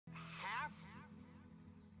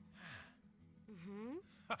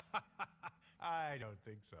I don't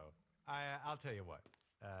think so. I'll tell you what.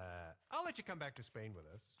 I'll let you come back to Spain with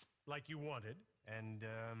us, like you wanted. And,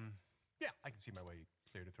 yeah, I can see my way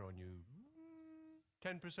clear to throwing you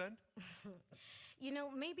 10%. You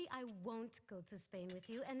know, maybe I won't go to Spain with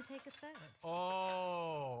you and take a third.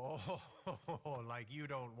 Oh, like you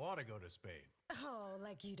don't want to go to Spain. Oh,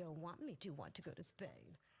 like you don't want me to want to go to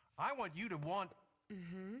Spain. I want you to want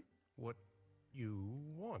what you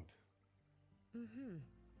want.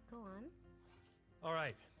 Go on. All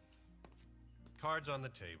right. Cards on the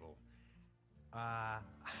table. I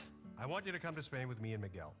want you to come to Spain with me and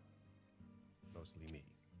Miguel. Mostly me.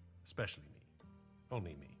 Especially me.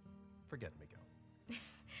 Only me. Forget Miguel.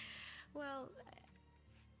 Well,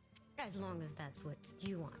 as long as that's what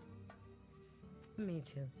you want. Me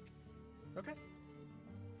too. Okay.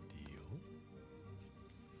 Deal?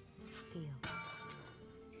 Deal.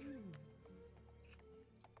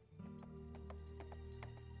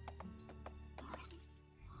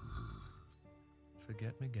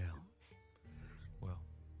 Forget Miguel. Well,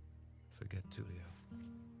 forget Tulio.